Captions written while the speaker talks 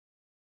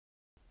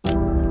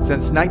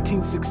Since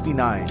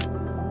 1969,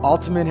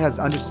 Altamed has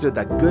understood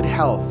that good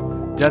health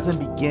doesn't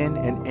begin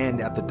and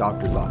end at the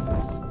doctor's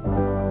office.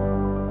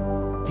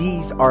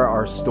 These are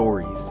our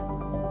stories.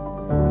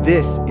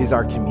 This is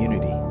our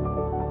community.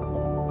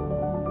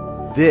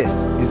 This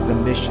is the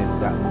mission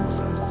that moves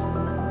us.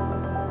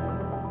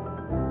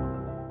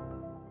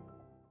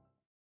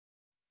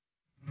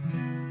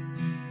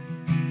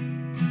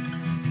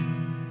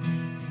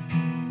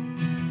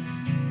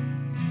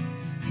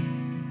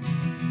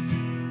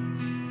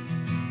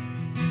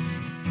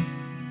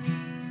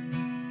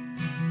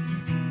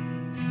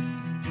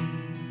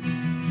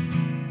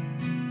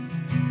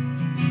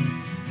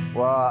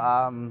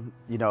 Well,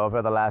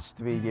 over the last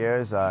 3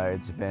 years,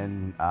 it's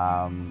been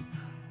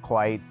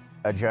quite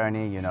a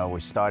journey. We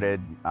started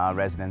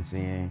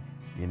residency,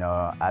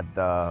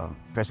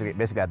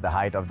 basically at the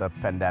height of the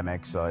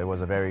pandemic. So it was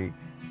a very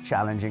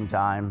challenging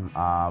time,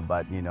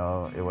 but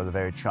it was a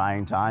very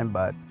trying time.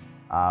 But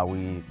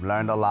we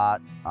learned a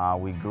lot,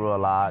 we grew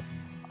a lot,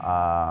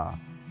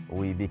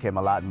 we became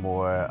a lot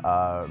more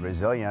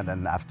resilient.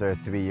 And after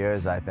 3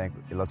 years, I think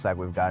it looks like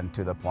we've gotten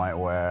to the point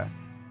where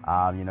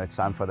it's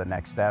time for the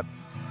next step.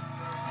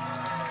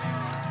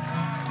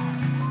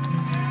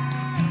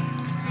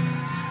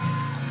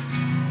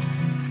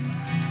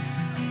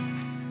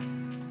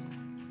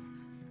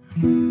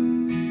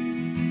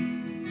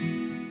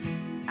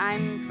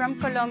 I'm from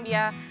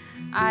Colombia.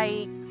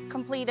 I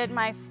completed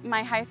my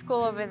high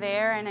school over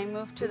there, and I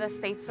moved to the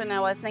States when I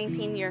was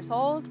 19 years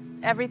old.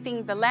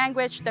 Everything, the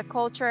language, the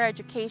culture,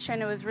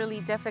 education, it was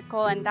really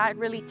difficult, and that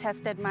really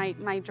tested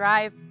my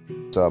drive.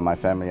 So my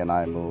family and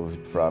I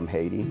moved from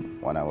Haiti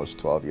when I was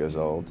 12 years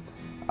old.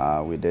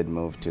 We did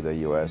move to the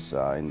US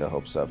in the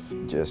hopes of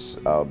just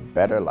a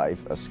better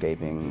life,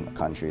 escaping a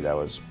country that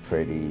was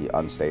pretty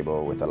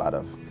unstable with a lot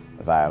of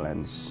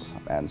violence.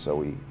 And so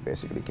we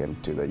basically came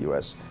to the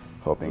US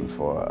hoping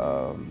for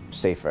a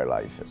safer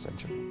life,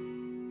 essentially.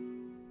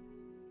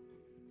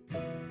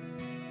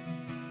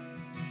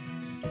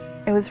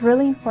 It was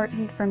really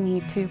important for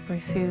me to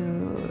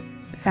pursue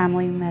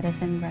family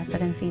medicine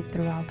residency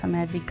through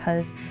Altamed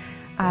because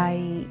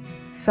I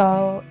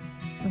saw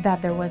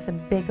that there was a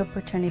big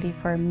opportunity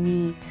for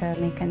me to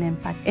make an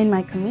impact in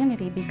my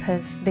community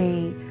because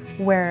they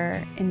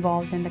were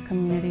involved in the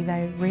community that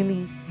I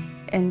really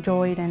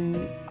enjoyed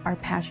and are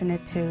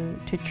passionate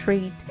to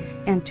treat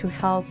and to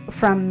help,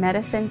 from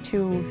medicine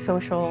to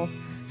social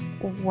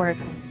work,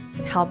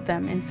 help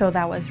them. And so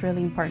that was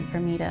really important for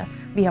me to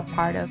be a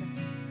part of.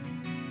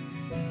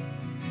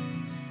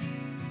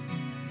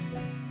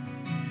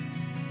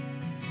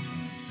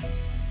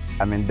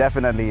 I mean,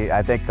 definitely,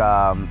 I think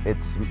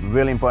it's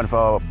really important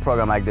for a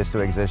program like this to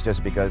exist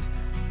just because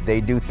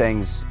they do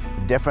things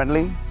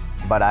differently,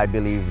 but I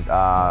believe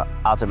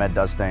Altamed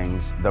does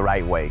things the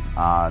right way.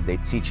 They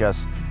teach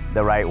us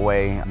the right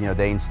way,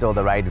 they instill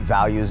the right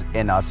values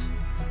in us,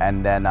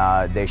 and then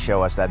they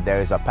show us that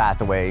there is a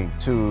pathway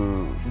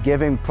to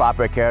giving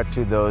proper care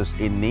to those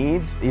in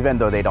need, even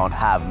though they don't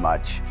have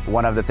much.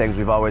 One of the things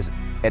we've always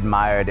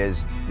admired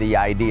is the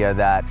idea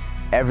that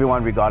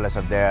everyone, regardless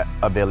of their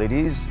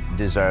abilities,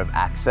 deserve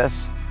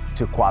access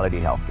to quality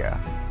health care.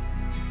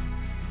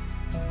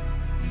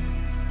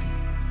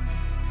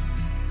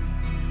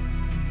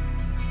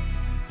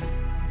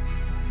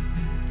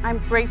 I'm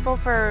grateful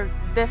for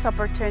this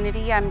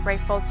opportunity. I'm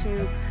grateful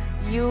to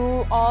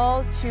you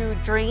all to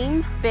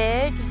dream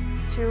big,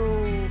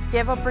 to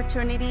give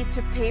opportunity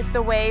to pave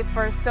the way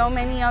for so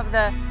many of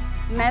the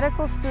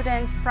medical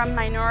students from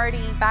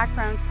minority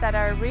backgrounds that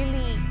are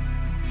really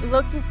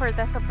looking for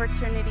this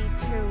opportunity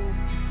to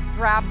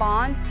grab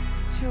on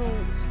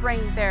to spring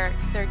their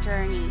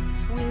journey.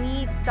 We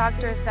need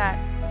doctors that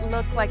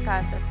look like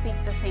us, that speak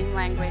the same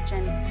language,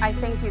 and I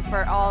thank you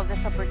for all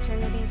this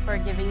opportunity, for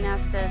giving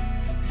us this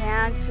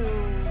chance to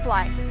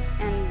fly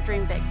and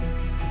dream big.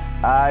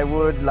 I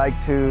would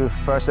like to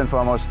first and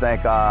foremost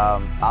thank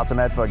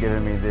Altamed for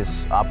giving me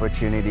this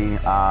opportunity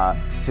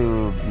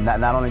to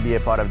not only be a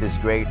part of this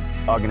great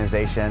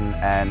organization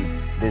and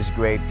this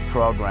great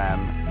program,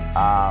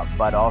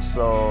 but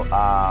also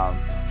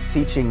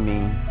teaching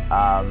me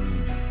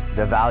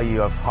the value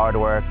of hard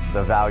work,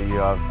 the value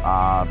of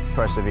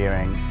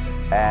persevering,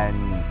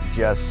 and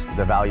just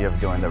the value of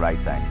doing the right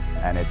thing.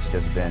 And it's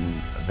just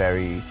been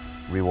very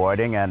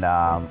rewarding, and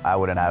I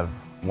wouldn't have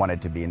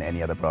wanted to be in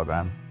any other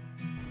program.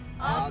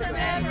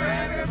 Altamed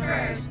forever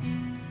first.